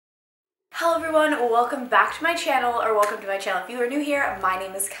Hello everyone, welcome back to my channel, or welcome to my channel. If you are new here, my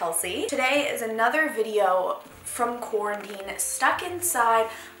name is Kelsey. Today is another video from quarantine, stuck inside.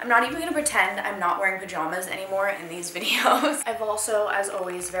 I'm not even gonna pretend I'm not wearing pajamas anymore in these videos. I've also, as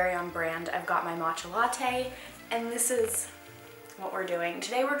always, very on brand, I've got my matcha latte, and this is what we're doing.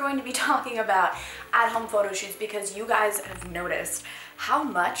 Today we're going to be talking about at-home photo shoots because you guys have noticed how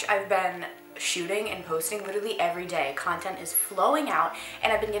much I've been shooting and posting literally every day. Content is flowing out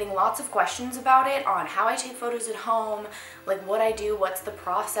and I've been getting lots of questions about it on how I take photos at home, like what I do, what's the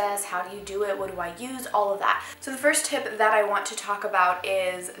process, how do you do it, what do I use, all of that. So the first tip that I want to talk about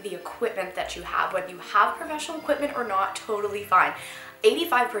is the equipment that you have. Whether you have professional equipment or not, totally fine.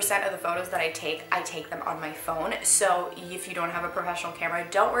 85% of the photos that I take them on my phone. So if you don't have a professional camera,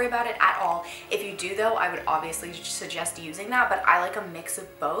 don't worry about it at all. If you do though, I would obviously suggest using that, but I like a mix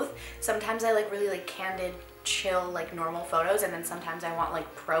of both. Sometimes I like really like candid, chill, like normal photos, and then sometimes I want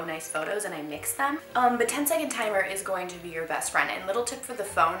like pro nice photos and I mix them. But 10-second timer is going to be your best friend. And little tip for the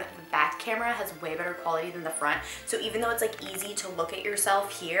phone, the back camera has way better quality than the front. So even though it's like easy to look at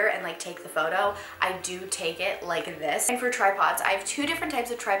yourself here and like take the photo, I do take it like this. And for tripods, I have two different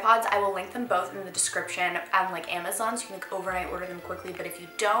types of tripods. I will link them both in the description on like Amazon, so you can like overnight order them quickly. But if you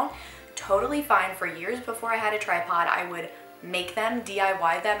don't, totally fine. For years before I had a tripod, I would make them,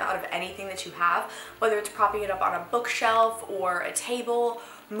 DIY them out of anything that you have, whether it's propping it up on a bookshelf or a table,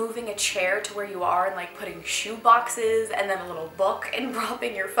 moving a chair to where you are and like putting shoe boxes and then a little book and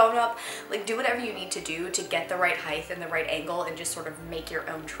propping your phone up. Like do whatever you need to do to get the right height and the right angle and just sort of make your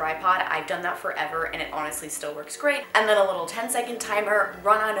own tripod. I've done that forever and it honestly still works great. And then a little 10-second timer,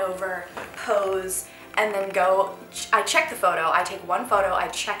 run on over, pose, and then go, I check the photo, I take one photo, I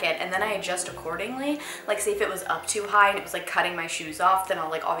check it, and then I adjust accordingly. Like say if it was up too high and it was like cutting my shoes off, then I'll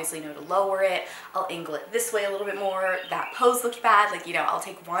like obviously know to lower it. I'll angle it this way a little bit more. That pose looked bad, like, you know, I'll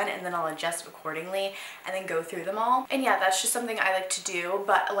take one and then I'll adjust accordingly and then go through them all. And yeah, that's just something I like to do.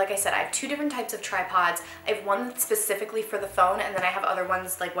 But like I said, I have two different types of tripods. I have one that's specifically for the phone, and then I have other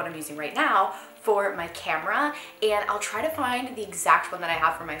ones like what I'm using right now for my camera. And I'll try to find the exact one that I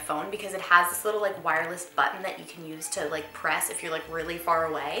have for my phone because it has this little like wireless button that you can use to like press if you're like really far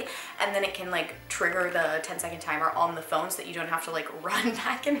away, and then it can like trigger the 10-second timer on the phone so that you don't have to like run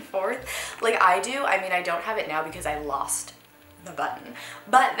back and forth like I do. I mean, I don't have it now because I lost the button,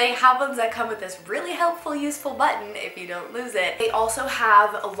 but they have ones that come with this really helpful, useful button if you don't lose it. They also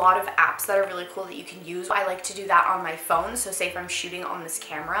have a lot of apps that are really cool that you can use. I like to do that on my phone. So say if I'm shooting on this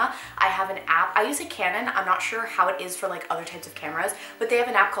camera, I have an app. I use a Canon. I'm not sure how it is for like other types of cameras, but they have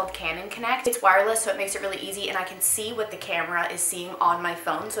an app called Canon Connect. It's wireless, so it makes it really easy, and I can see what the camera is seeing on my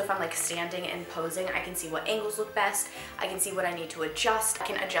phone. So if I'm like standing and posing, I can see what angles look best. I can see what I need to adjust. I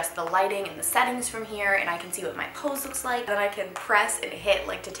can adjust the lighting and the settings from here, and I can see what my pose looks like. Then I can press and hit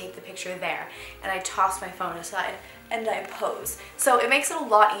like to take the picture there, and I toss my phone aside and I pose. So it makes it a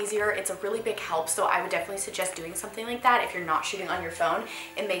lot easier. It's a really big help, so I would definitely suggest doing something like that if you're not shooting on your phone.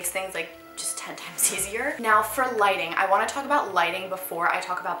 It makes things like just 10 times easier. Now for lighting, I want to talk about lighting before I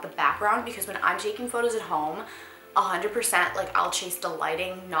talk about the background, because when I'm taking photos at home, 100% like I'll chase the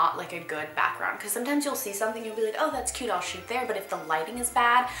lighting, not like a good background, because sometimes you'll see something, you'll be like, oh, that's cute, I'll shoot there. But if the lighting is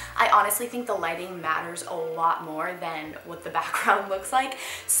bad, I honestly think the lighting matters a lot more than what the background looks like.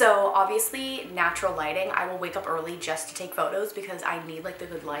 So obviously natural lighting, I will wake up early just to take photos because I need like the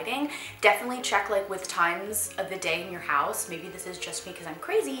good lighting. Definitely check like with times of the day in your house. Maybe this is just me because I'm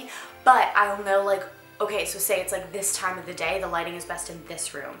crazy, but I'll know like, okay, so say it's like this time of the day, the lighting is best in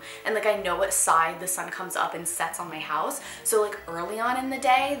this room. And like I know what side the sun comes up and sets on my house. So like early on in the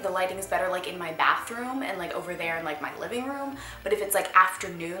day, the lighting is better like in my bathroom and like over there in like my living room. But if it's like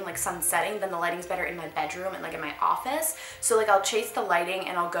afternoon, like sun setting, then the lighting's better in my bedroom and like in my office. So like I'll chase the lighting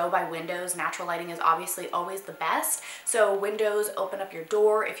and I'll go by windows. Natural lighting is obviously always the best. So windows, open up your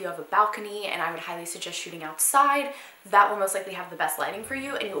door if you have a balcony, and I would highly suggest shooting outside. That will most likely have the best lighting for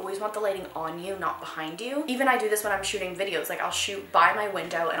you, and you always want the lighting on you, not behind you. Even I do this when I'm shooting videos. Like I'll shoot by my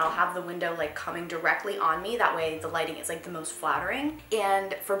window and I'll have the window like coming directly on me. That way the lighting is like the most flattering.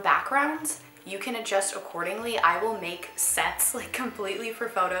 And for backgrounds, you can adjust accordingly. I will make sets like completely for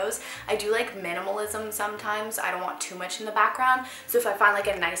photos. I do like minimalism sometimes. I don't want too much in the background. So if I find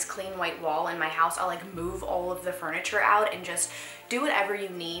like a nice clean white wall in my house, I'll like move all of the furniture out and just do whatever you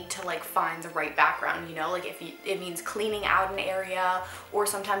need to like find the right background, you know, like if it means cleaning out an area, or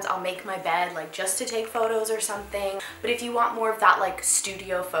sometimes I'll make my bed like just to take photos or something. But if you want more of that like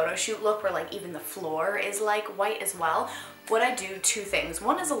studio photo shoot look where like even the floor is like white as well, what I do, two things.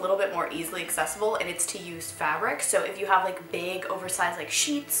 One is a little bit more easily accessible, and it's to use fabric. So if you have like big oversized like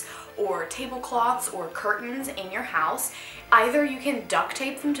sheets or tablecloths or curtains in your house. Either you can duct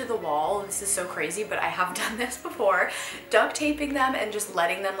tape them to the wall. This is so crazy, but I have done this before. Duct taping them and just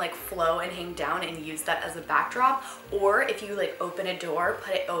letting them like flow and hang down and use that as a backdrop. Or if you like open a door,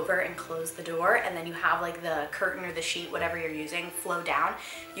 put it over and close the door, and then you have like the curtain or the sheet, whatever you're using, flow down,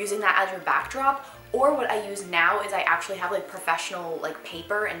 using that as your backdrop. Or what I use now is I actually have like professional like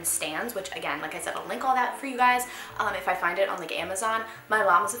paper and stands, which again, like I said, I'll link all that for you guys if I find it on like Amazon. My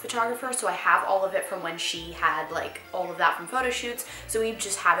mom is a photographer, so I have all of it from when she had like all of that from photo shoots. So we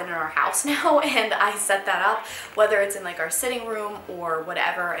just have it in our house now, and I set that up, whether it's in like our sitting room or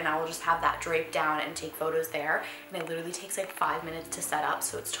whatever, and I will just have that draped down and take photos there. And it literally takes like 5 minutes to set up,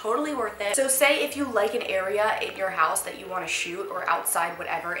 so it's totally worth it. So say if you like an area in your house that you want to shoot, or outside,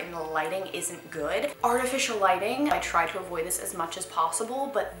 whatever, and the lighting isn't good, artificial lighting, I try to avoid this as much as possible,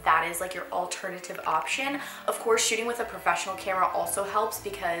 but that is like your alternative option. Of course, shooting with a professional camera also helps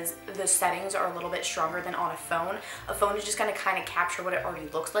because the settings are a little bit stronger than on a phone. A phone is just going to kind of capture what it already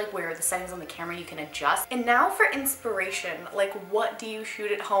looks like, where the settings on the camera you can adjust. And now for inspiration, like what do you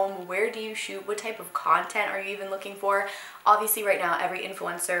shoot at home? Where do you shoot? What type of content are you even looking for? Obviously right now every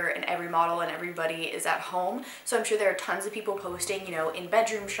influencer and every model and everybody is at home, so I'm sure there are tons of people posting, you know, in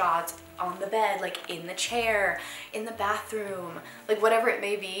bedroom shots, on the bed, like in the chair, in the bathroom, like whatever it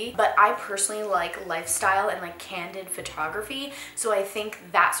may be. But I personally like lifestyle and like candid photography, so I think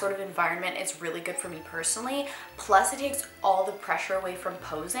that sort of environment is really good for me personally. Plus it takes all the pressure away from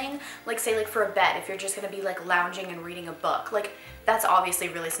posing. Like say like for a bed, if you're just gonna be like lounging and reading a book, like that's obviously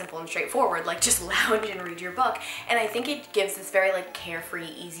really simple and straightforward, like just lounge and read your book. And I think it gives this very like carefree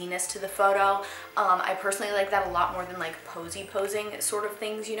easiness to the photo. I personally like that a lot more than like posing sort of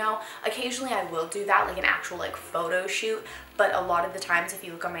things, you know. Occasionally I will do that, like an actual like photo shoot, but a lot of the times if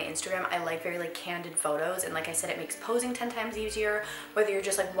you look on my Instagram, I like very like candid photos, and like I said, it makes posing 10 times easier, whether you're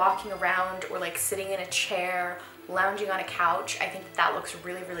just like walking around or like sitting in a chair, lounging on a couch. I think that looks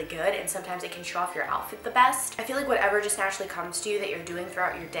really, really good, and sometimes it can show off your outfit the best. I feel like whatever just naturally comes to you that you're doing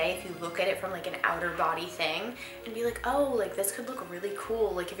throughout your day, if you look at it from like an outer body thing and be like, oh, like this could look really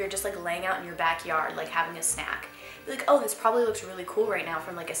cool. Like if you're just like laying out in your backyard, like having a snack, be like, oh, this probably looks really cool right now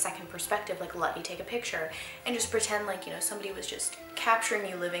from like a second perspective, like let me take a picture, and just pretend like, you know, somebody was just capturing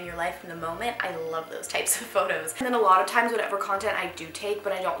you living your life in the moment. I love those types of photos. And then a lot of times whatever content I do take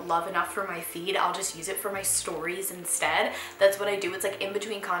but I don't love enough for my feed, I'll just use it for my stories instead. That's what I do. It's like in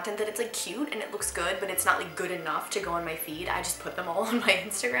between content that it's like cute and it looks good, but it's not like good enough to go on my feed. I just put them all on my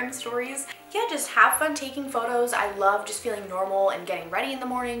Instagram stories. Yeah, just have fun taking photos. I love just feeling normal and getting ready in the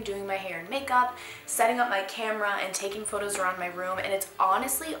morning, doing my hair and makeup, setting up my camera and taking photos around my room. And it's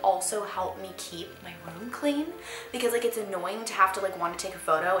honestly also helped me keep my room clean, because like it's annoying to have to like want to take a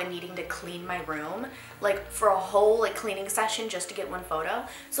photo and needing to clean my room like for a whole like cleaning session just to get one photo.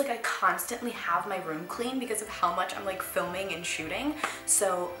 So like I constantly have my room clean because of how much I'm like filming and shooting.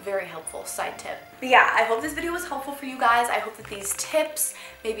 So very helpful side tip. But yeah, I hope this video was helpful for you guys. I hope that these tips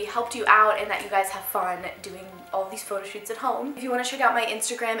maybe helped you out and that you guys have fun doing all these photo shoots at home. If you want to check out my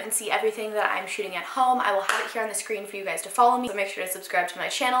Instagram and see everything that I'm shooting at home, I will have it here on the screen for you guys to follow me. So make sure to subscribe to my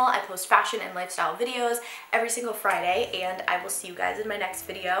channel. I post fashion and lifestyle videos every single Friday, and I will see you guys in my next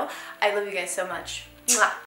video. I love you guys so much. Mwah.